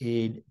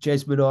in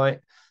Jesmonite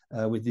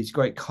with these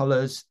great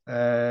colors.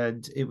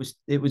 And it was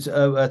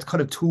a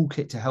kind of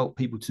toolkit to help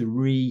people to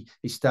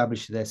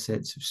re-establish their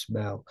sense of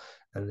smell.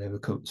 And there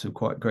were some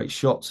quite great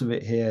shots of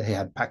it here. He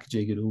had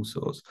packaging and all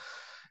sorts.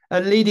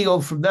 And leading on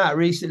from that,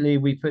 recently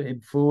we put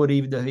him forward,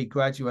 even though he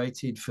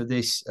graduated, for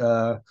this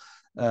kind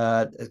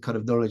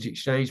of knowledge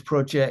exchange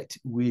project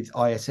with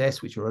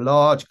ISS, which are a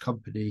large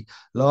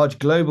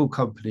global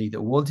company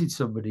that wanted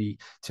somebody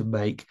to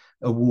make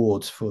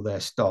awards for their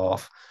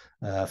staff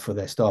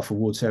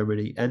award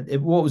ceremony. And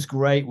what was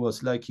great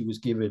was Loki was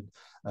given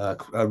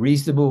a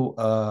reasonable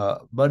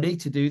money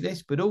to do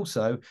this, but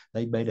also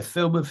they made a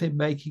film of him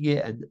making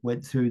it and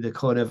went through the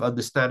kind of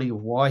understanding of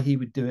why he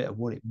would do it and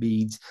what it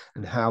means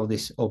and how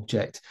this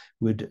object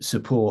would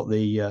support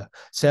the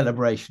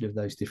celebration of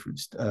those different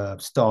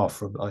staff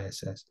from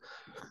ISS.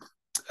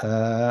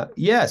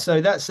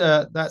 So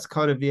that's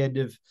kind of the end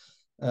of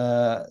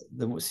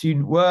the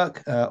student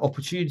work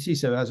opportunity.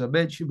 So as I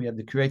mentioned, we have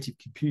the Creative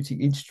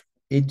Computing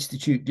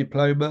Institute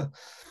diploma,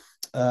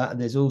 and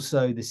there's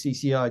also the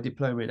CCI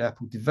diploma in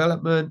Apple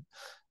development.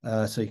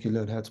 So you can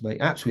learn how to make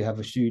apps. We have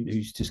a student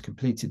who's just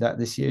completed that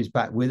this year, who's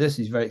back with us.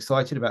 He's very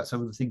excited about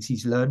some of the things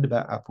he's learned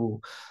about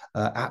Apple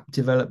app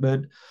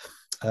development.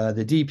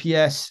 The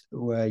DPS,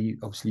 where you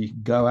obviously you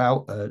can go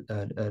out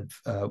and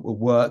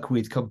work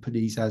with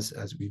companies,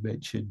 as we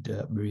mentioned,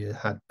 Maria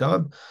had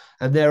done,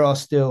 and there are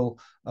still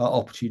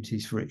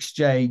opportunities for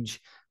exchange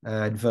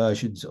and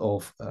versions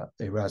of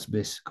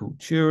Erasmus called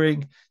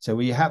Turing. So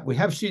we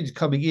have students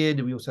coming in,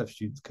 and we also have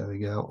students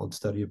going out on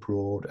study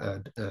abroad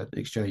and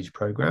exchange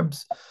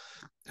programs.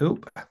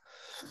 Oop.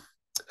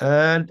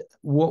 And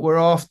what we're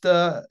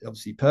after,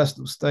 obviously,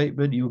 personal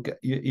statement. You'll get,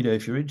 you know,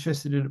 if you're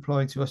interested in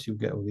applying to us, you'll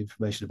get all the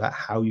information about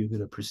how you're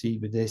going to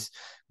proceed with this.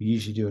 We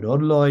usually do an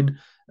online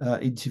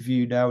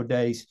interview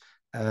nowadays.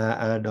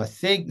 And I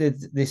think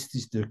that this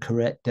is the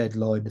correct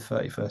deadline, the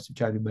 31st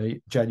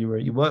of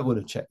January. You might want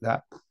to check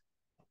that.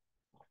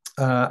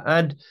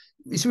 And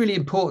it's really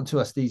important to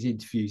us, these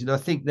interviews. And I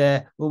think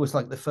they're almost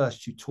like the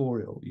first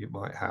tutorial you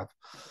might have.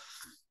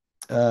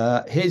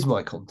 Here's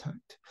my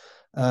contact.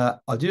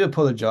 I do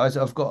apologize.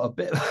 I've got a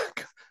bit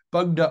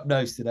bunged up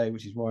nose today,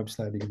 which is why I'm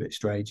sounding a bit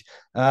strange.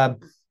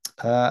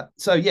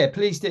 So yeah,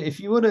 please do.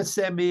 If you want to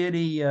send me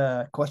any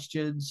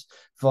questions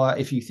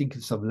if you think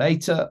of some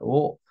later,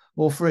 or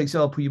for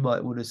example, you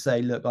might want to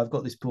say, look, I've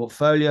got this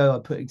portfolio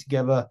I'm putting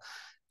together.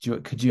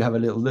 Could you have a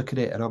little look at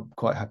it? And I'm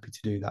quite happy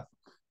to do that.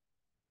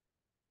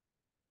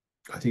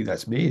 I think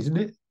that's me, isn't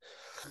it?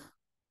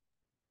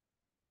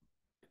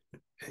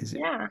 Is it?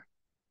 Yeah.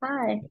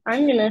 Hi.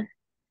 I'm gonna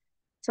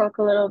talk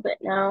a little bit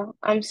now.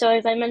 So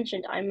as I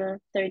mentioned, I'm a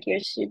third year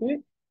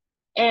student,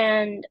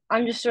 and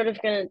I'm just sort of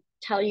gonna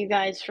tell you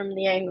guys from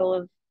the angle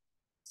of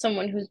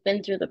someone who's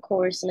been through the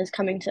course and is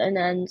coming to an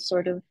end,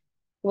 sort of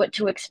what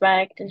to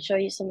expect, and show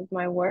you some of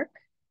my work.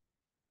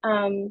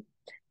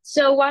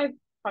 So why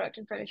product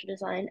and furniture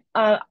design?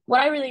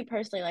 What I really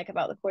personally like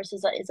about the course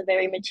is that it's a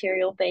very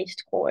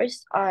material-based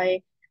course.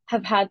 I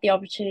have had the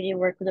opportunity to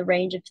work with a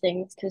range of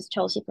things because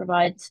Chelsea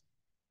provides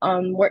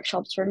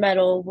workshops for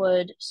metal,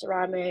 wood,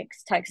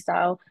 ceramics,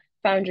 textile,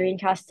 foundry and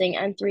casting,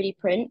 and 3D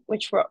print,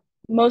 which were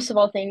most of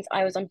all things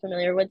I was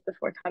unfamiliar with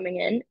before coming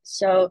in.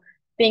 So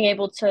being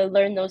able to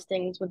learn those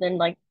things within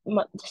like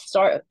the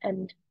start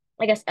and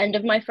I guess end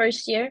of my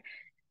first year,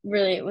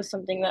 really it was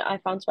something that I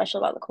found special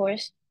about the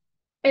course.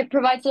 It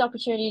provides the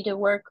opportunity to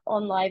work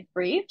on live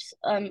briefs.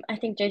 I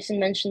think Jason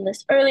mentioned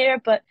this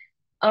earlier, but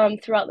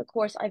throughout the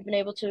course, I've been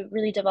able to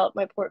really develop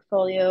my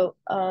portfolio,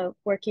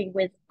 working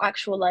with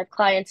actual live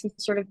clients and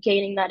sort of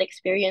gaining that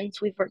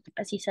experience. We've worked,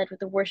 as he said, with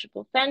the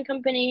Worshipful Fan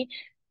Company,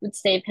 with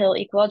Stave Hill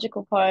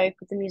Ecological Park,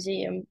 with the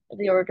Museum of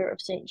the Order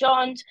of St.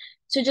 John's.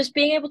 So just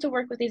being able to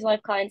work with these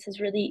live clients has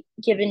really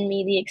given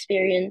me the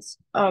experience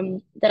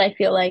that I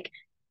feel like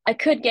I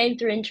could gain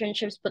through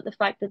internships, but the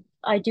fact that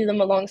I do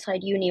them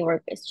alongside uni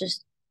work is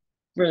just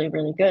really,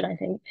 really good, I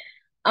think.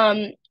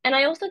 And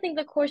I also think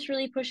the course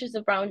really pushes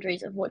the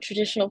boundaries of what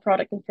traditional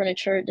product and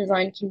furniture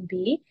design can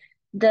be.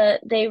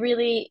 They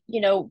really,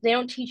 they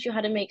don't teach you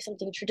how to make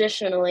something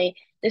traditionally.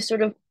 They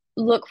sort of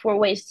look for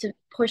ways to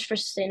push for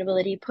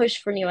sustainability, push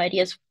for new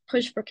ideas,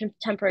 push for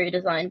contemporary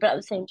design. But at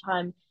the same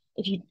time,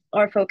 if you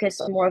are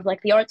focused on more of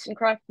like the arts and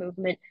craft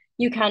movement,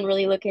 you can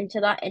really look into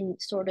that and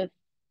sort of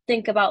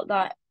think about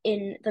that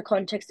in the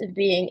context of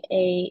being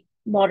a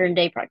modern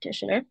day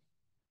practitioner.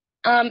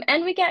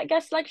 And we get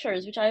guest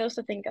lecturers, which I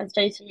also think, as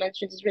Jason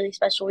mentioned, is really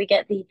special. We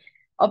get the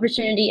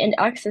opportunity and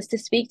access to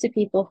speak to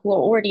people who are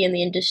already in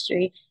the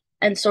industry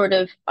and sort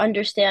of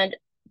understand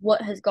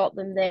what has got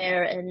them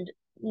there, and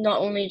not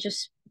only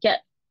just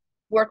get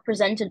work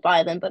presented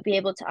by them, but be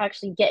able to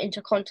actually get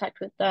into contact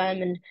with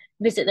them and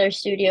visit their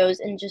studios.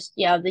 And just,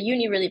 yeah, the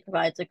uni really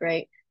provides a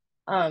great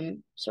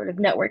sort of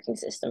networking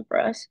system for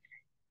us.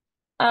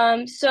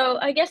 So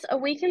I guess a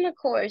week in the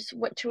course,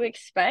 what to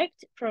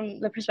expect from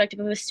the perspective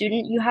of a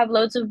student, you have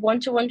loads of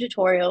one-to-one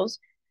tutorials,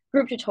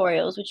 group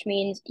tutorials, which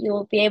means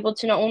you'll be able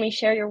to not only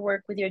share your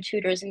work with your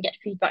tutors and get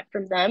feedback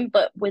from them,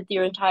 but with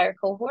your entire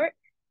cohort.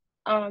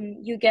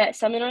 You get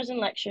seminars and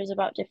lectures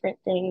about different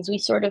things. We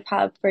sort of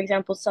have, for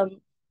example,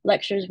 some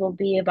lectures will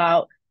be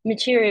about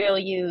material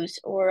use,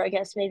 or I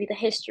guess maybe the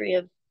history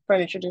of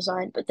furniture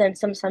design, but then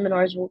some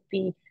seminars will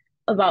be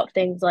about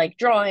things like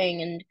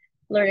drawing and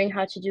learning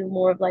how to do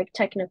more of like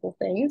technical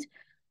things.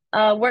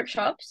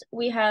 Workshops,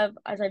 we have,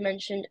 as I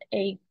mentioned,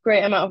 a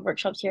great amount of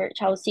workshops here at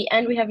Chelsea,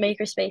 and we have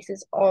maker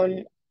spaces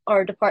on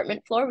our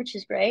department floor, which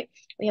is great.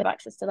 We have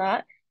access to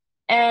that.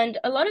 And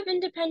a lot of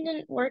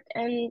independent work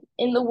and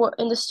in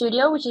the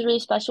studio, which is really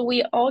special.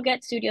 We all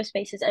get studio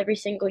spaces every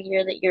single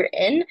year that you're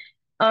in.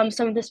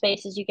 Some of the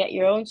spaces you get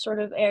your own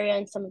sort of area,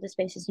 and some of the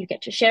spaces you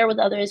get to share with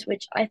others,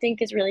 which I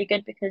think is really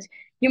good because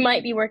you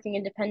might be working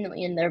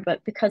independently in there,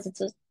 but because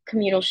it's a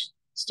communal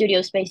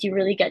studio space, you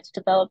really get to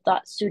develop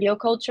that studio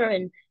culture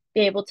and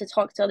be able to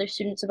talk to other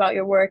students about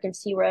your work and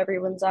see where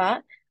everyone's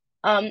at.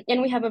 And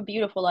we have a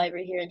beautiful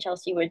library here in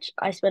Chelsea, which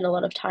I spend a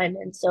lot of time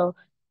in. So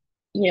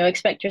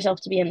expect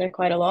yourself to be in there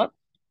quite a lot.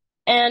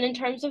 And in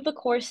terms of the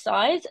course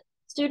size,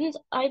 students,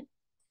 I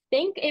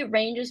think it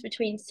ranges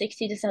between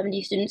 60 to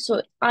 70 students.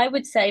 So I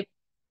would say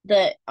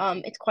that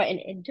it's quite an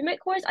intimate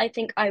course. I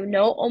think I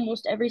know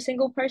almost every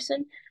single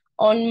person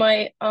on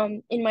my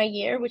in my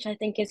year, which I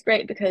think is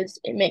great because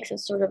it makes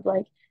us sort of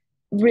like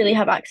really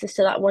have access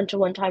to that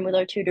one-to-one time with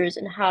our tutors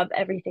and have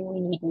everything we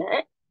need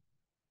met.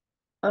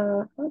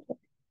 Okay.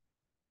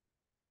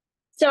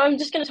 So I'm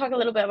just going to talk a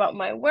little bit about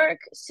my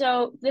work.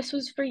 So this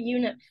was for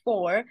Unit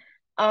 4.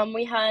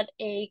 We had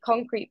a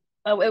concrete,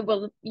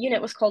 the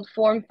unit was called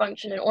Form,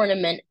 Function, and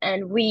Ornament,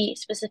 and we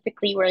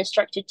specifically were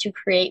instructed to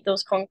create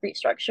those concrete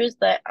structures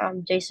that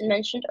Jason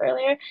mentioned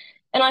earlier.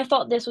 And I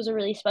thought this was a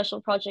really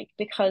special project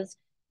because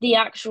the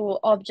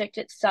actual object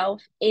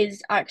itself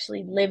is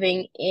actually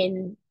living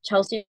in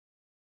Chelsea.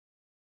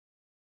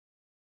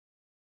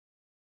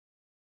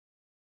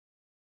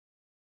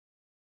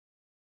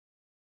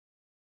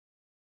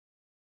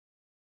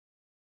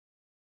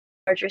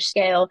 Larger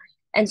scale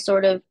and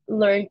sort of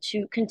learn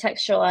to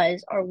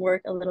contextualize our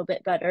work a little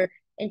bit better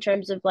in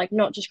terms of like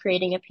not just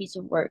creating a piece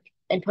of work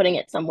and putting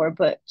it somewhere,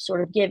 but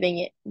sort of giving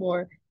it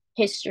more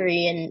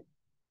history and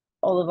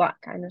all of that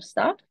kind of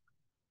stuff.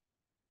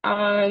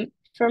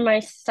 For my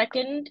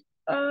second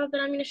that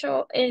I'm going to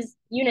show is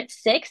Unit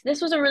 6.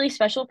 This was a really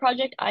special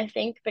project, I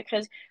think,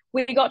 because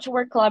we got to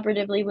work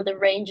collaboratively with a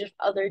range of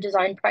other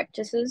design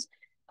practices.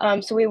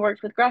 So we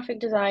worked with graphic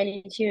design,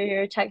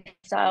 interior,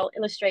 textile,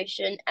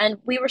 illustration, and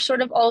we were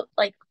sort of all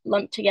like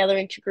lumped together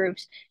into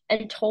groups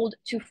and told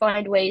to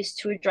find ways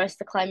to address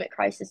the climate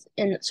crisis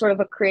in sort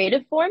of a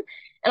creative form.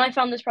 And I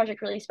found this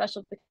project really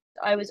special because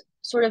I was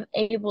sort of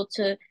able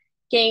to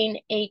gain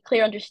a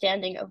clear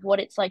understanding of what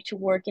it's like to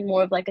work in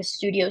more of like a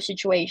studio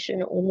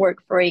situation or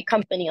work for a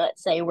company,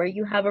 let's say, where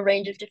you have a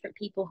range of different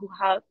people who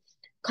have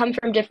come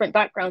from different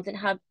backgrounds and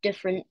have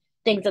different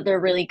things that they're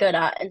really good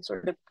at and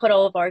sort of put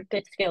all of our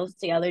good skills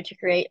together to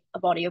create a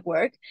body of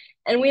work.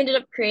 And we ended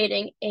up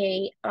creating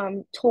a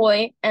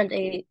toy and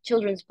a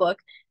children's book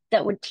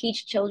that would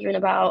teach children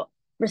about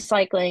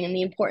recycling and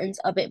the importance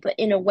of it, but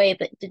in a way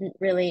that didn't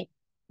really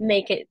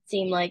make it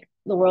seem like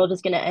the world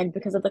is going to end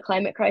because of the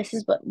climate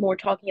crisis, but more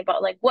talking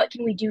about like what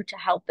can we do to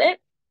help it.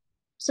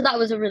 So that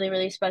was a really,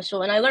 really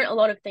special. And I learned a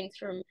lot of things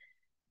from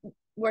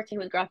working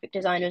with graphic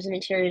designers and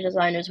interior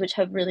designers, which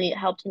have really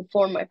helped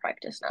inform my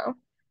practice now.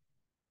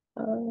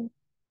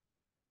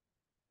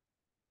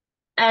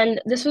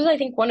 And this was, I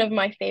think, one of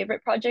my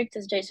favorite projects,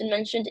 as Jason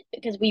mentioned,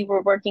 because we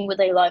were working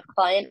with a live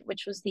client,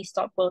 which was the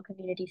Stockwell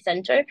Community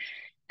Center.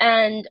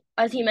 And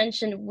as he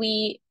mentioned,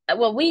 we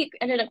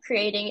ended up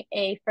creating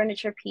a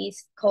furniture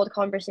piece called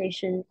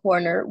Conversation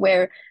Corner,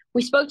 where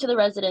we spoke to the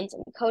residents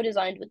and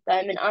co-designed with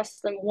them and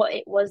asked them what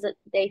it was that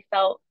they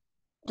felt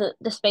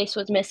the space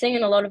was missing.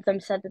 And a lot of them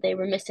said that they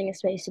were missing a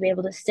space to be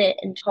able to sit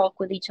and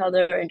talk with each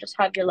other and just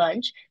have your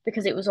lunch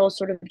because it was all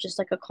sort of just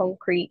like a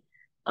concrete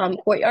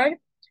courtyard.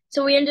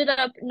 So we ended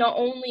up not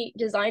only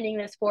designing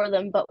this for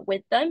them, but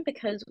with them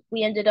because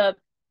we ended up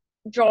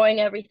drawing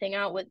everything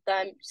out with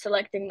them,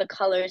 selecting the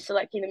colors,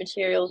 selecting the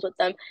materials with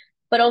them,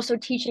 but also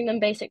teaching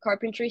them basic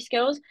carpentry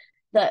skills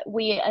that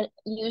we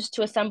used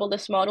to assemble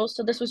this model.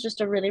 So this was just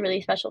a really, really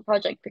special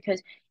project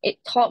because it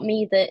taught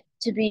me that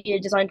to be a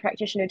design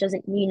practitioner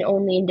doesn't mean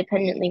only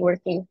independently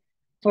working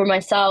for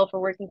myself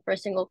or working for a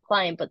single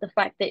client, but the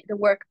fact that the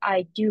work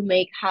I do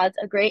make has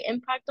a great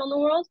impact on the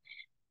world.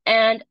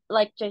 And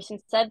like Jason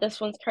said, this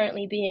one's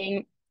currently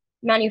being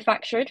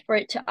manufactured for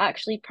it to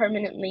actually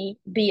permanently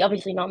be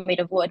obviously not made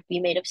of wood, be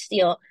made of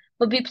steel,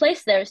 but be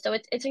placed there. So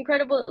it's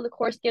incredible that the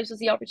course gives us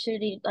the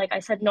opportunity, like I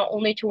said, not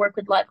only to work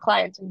with live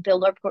clients and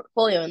build our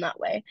portfolio in that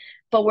way,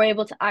 but we're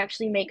able to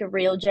actually make a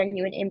real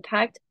genuine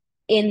impact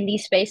in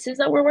these spaces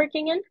that we're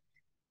working in.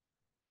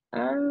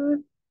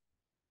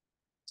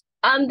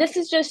 This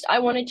is just I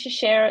wanted to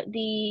share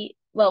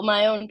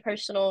my own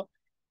personal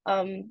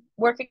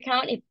work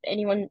account. If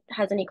anyone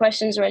has any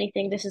questions or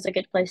anything, this is a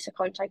good place to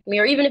contact me.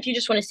 Or even if you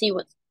just want to see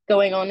what's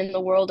going on in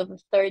the world of a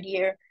third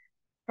year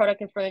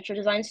product and furniture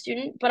design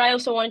student. But I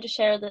also wanted to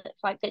share the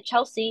fact that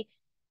Chelsea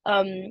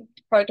product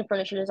and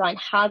furniture design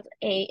has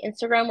a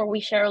Instagram where we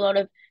share a lot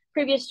of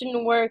previous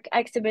student work,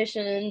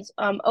 exhibitions,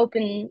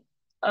 open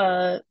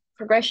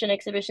progression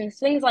exhibitions,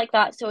 things like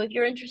that. So if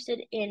you're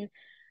interested in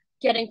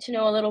getting to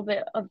know a little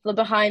bit of the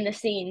behind the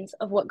scenes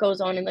of what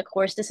goes on in the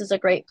course, this is a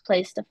great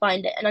place to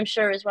find it. And I'm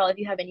sure as well, if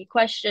you have any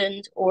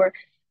questions or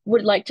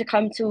would like to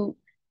come to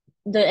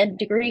the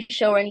degree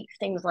show or any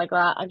things like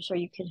that, I'm sure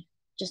you could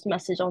just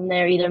message on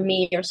there, either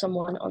me or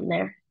someone on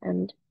there.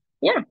 And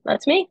yeah,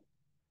 that's me.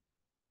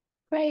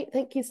 Great.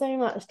 Thank you so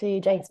much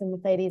to Jason and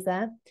Mercedes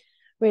there.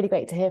 Really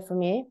great to hear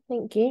from you.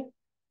 Thank you.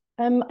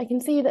 I can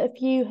see that a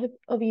few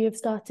of you have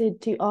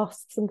started to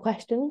ask some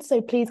questions,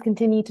 so please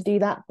continue to do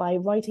that by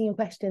writing your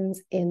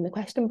questions in the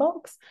question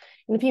box.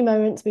 In a few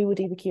moments, we will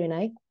do the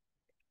Q&A.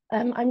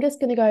 I'm just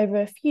going to go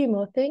over a few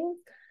more things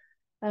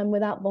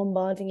without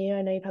bombarding you.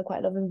 I know you've had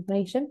quite a lot of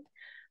information.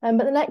 But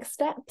the next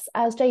steps,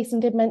 as Jason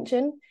did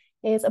mention,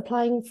 is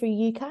applying through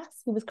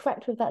UCAS. He was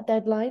correct with that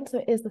deadline, so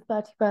it is the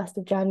 31st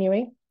of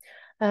January.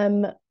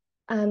 And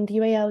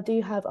UAL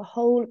do have a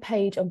whole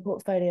page on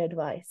portfolio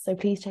advice, so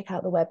please check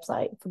out the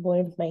website for more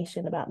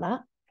information about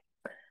that.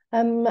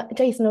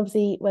 Jason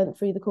obviously went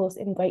through the course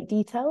in great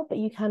detail, but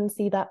you can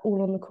see that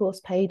all on the course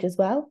page as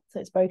well, so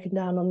it's broken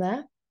down on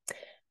there.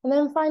 And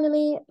then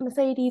finally,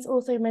 Mercedes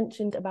also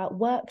mentioned about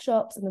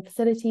workshops and the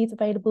facilities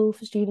available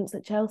for students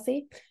at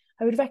Chelsea.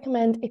 I would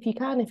recommend, if you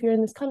can, if you're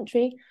in this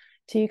country,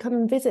 to come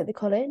and visit the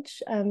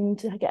college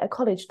to get a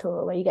college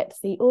tour where you get to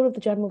see all of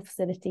the general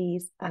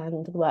facilities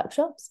and the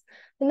workshops.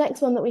 The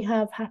next one that we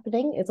have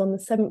happening is on the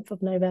 7th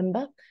of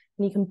November,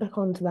 and you can book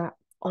onto that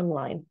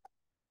online.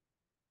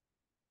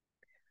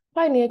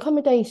 Finally,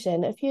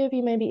 accommodation. A few of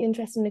you may be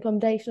interested in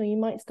accommodation, or you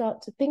might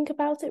start to think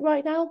about it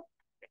right now.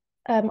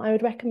 I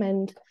would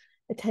recommend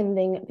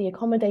attending the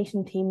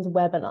accommodation team's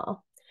webinar.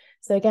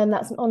 So again,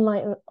 that's an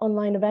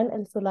online event, a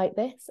little like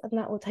this, and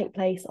that will take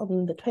place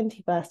on the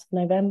 21st of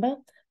November.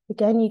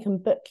 Again, you can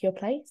book your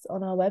place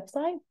on our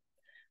website.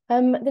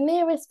 The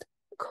nearest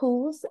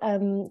calls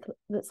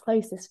that's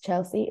closest to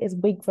Chelsea is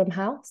Wigram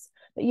House,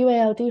 but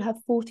UAL do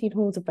have 14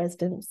 halls of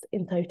residence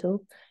in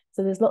total,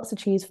 so there's lots to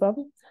choose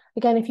from.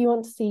 Again, if you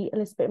want to see a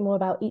little bit more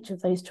about each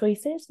of those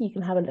choices, you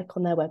can have a look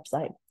on their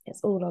website.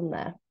 It's all on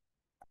there.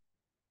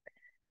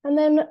 And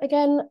then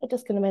again, I'm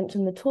just going to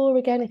mention the tour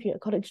again, if you're at a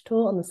college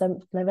tour on the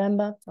 7th of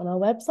November on our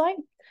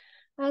website.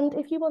 And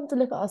if you want to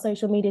look at our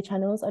social media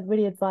channels, I'd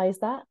really advise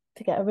that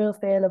to get a real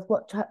feel of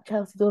what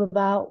Chelsea's all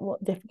about,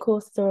 what different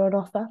courses are on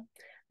offer.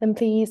 Then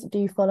please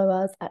do follow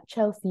us at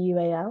Chelsea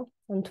UAL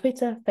on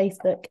Twitter,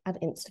 Facebook and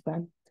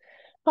Instagram.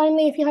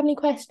 Finally, if you have any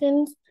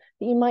questions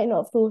that you might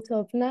not have thought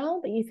of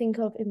now, but you think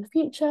of in the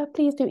future,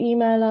 please do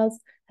email us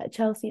at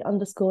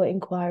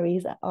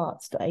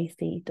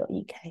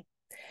chelsea_inquiries@arts.ac.uk.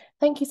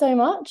 Thank you so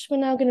much. We're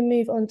now going to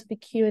move on to the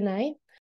Q&A.